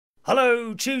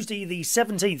Hello, Tuesday the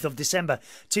 17th of December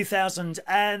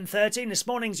 2013. This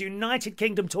morning's United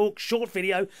Kingdom Talk short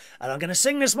video, and I'm going to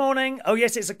sing this morning. Oh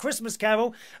yes, it's a Christmas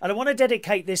carol, and I want to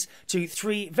dedicate this to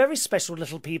three very special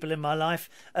little people in my life.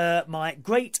 My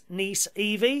great niece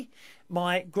Evie,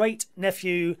 my great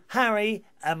nephew Harry,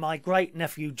 and my great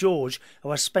nephew George, who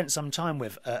I spent some time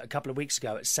with a couple of weeks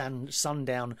ago at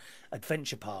Sundown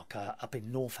Adventure Park up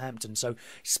in Northampton. So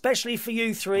especially for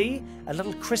you three, a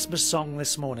little Christmas song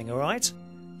this morning, all right?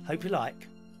 Hope you like.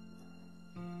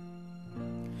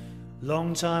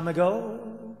 Long time ago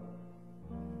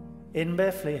in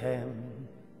Bethlehem,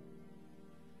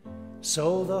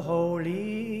 so the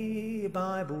Holy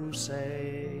Bible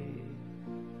say,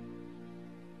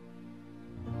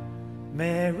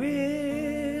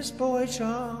 Mary's boy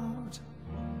child,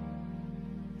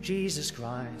 Jesus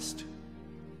Christ,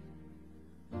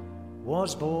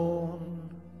 was born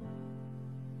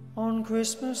on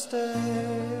Christmas Day.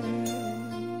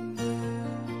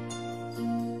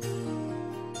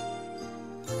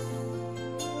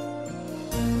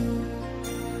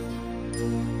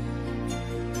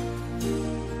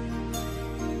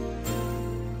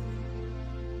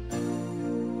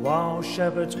 While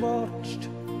shepherds watched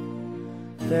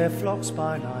their flocks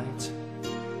by night,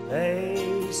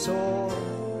 they saw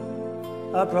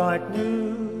a bright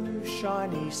new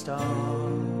shiny star,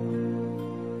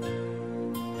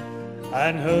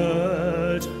 and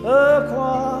heard a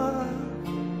choir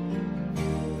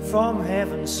from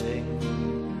heaven sing.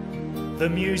 The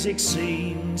music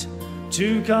seemed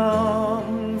to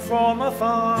come from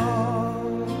afar.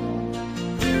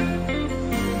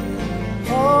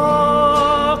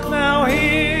 Hark now,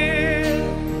 hear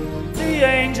the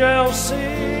angels sing,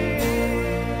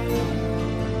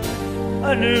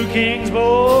 a new king's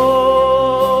born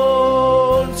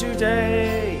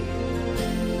today,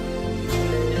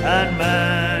 and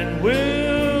man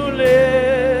will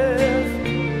live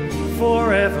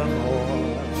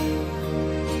forevermore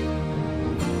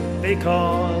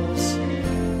because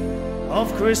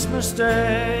of Christmas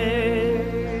Day.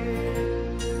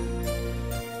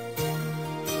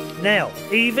 Now,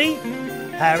 Evie,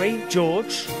 Harry,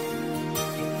 George,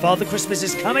 Father Christmas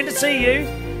is coming to see you,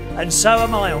 and so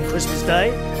am I on Christmas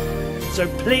Day. So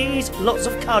please, lots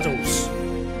of cuddles,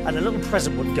 and a little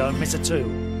present wouldn't go amiss too.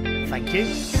 Thank you.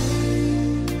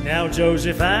 Now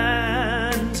Joseph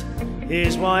and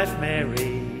his wife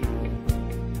Mary,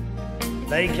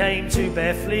 they came to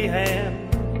Bethlehem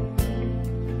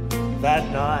that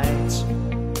night.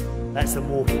 That's the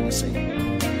walking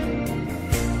scene.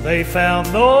 They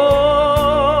found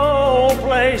no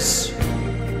place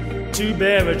to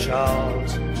bear a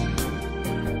child.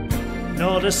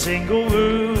 Not a single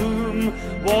room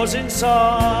was in sight.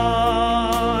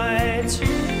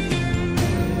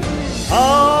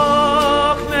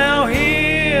 Hark now,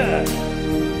 hear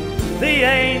the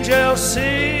angels sing,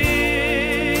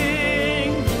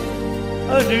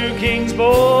 a new king's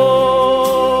born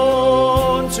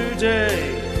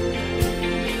today,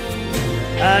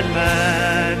 and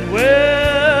man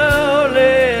will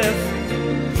live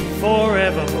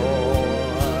forevermore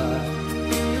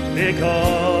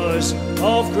because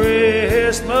of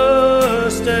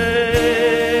Christmas Day.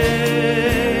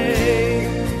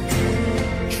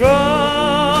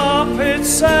 Trumpets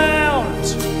sound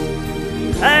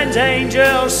and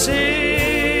angels sing.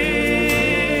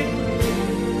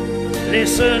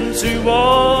 Listen to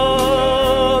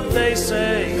what they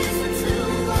say,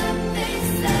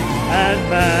 and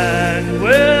man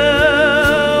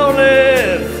will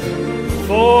live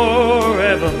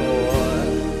forevermore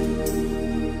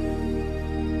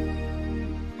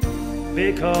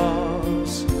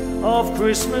because of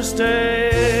Christmas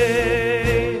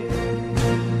Day.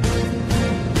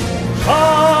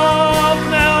 Hark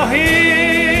now,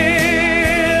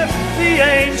 hear the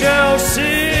angels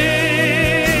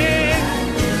sing,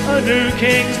 a new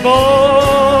king's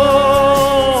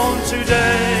born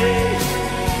today,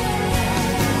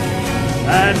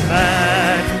 and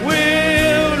man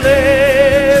will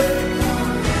live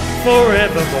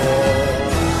forevermore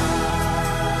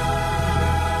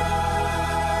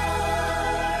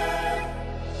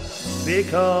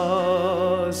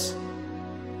because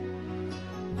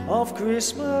of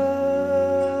Christmas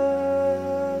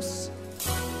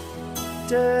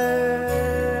Day.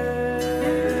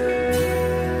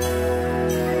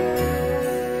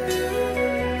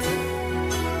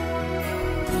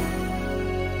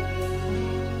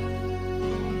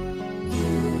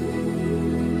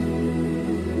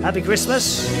 Happy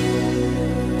Christmas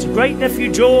to great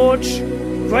nephew George,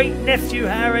 great nephew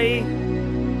Harry,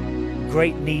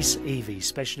 great niece Evie,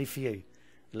 especially for you,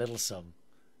 little son.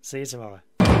 See you tomorrow.